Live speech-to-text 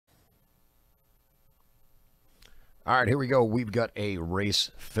All right, here we go. We've got a race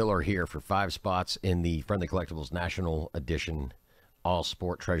filler here for 5 spots in the Friendly Collectibles National Edition All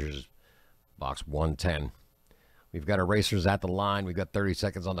Sport Treasures Box 110. We've got our racers at the line. We've got 30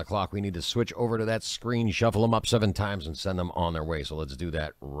 seconds on the clock. We need to switch over to that screen, shuffle them up 7 times, and send them on their way. So let's do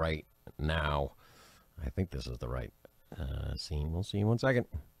that right now. I think this is the right scene. We'll see in 1 second.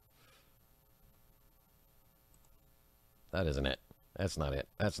 That isn't it. That's not it.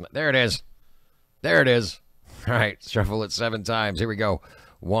 That's not. There it is. There it is. All right, shuffle it 7 times. Here we go.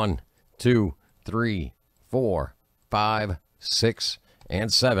 1, 2, 3, 4, 5, 6,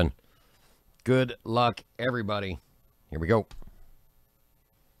 and 7. Good luck, everybody. Here we go.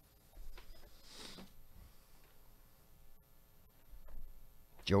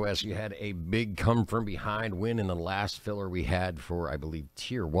 Joe S., you had a big come-from-behind win in the last filler we had for, I believe,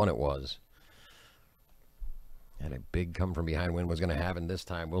 Tier 1 it was. Had a big come-from-behind win was going to happen this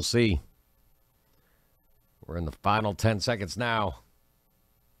time. We'll see. We're in the final 10 seconds now.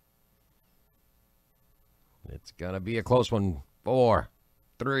 It's going to be a close one. 4,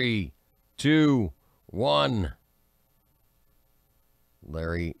 3, 2, 1.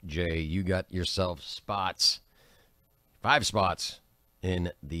 Larry J., you got yourself spots. 5 spots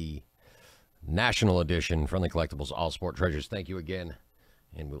in the National Edition Friendly Collectibles All Sport Treasures. Thank you again,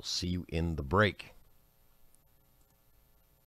 and we'll see you in the break.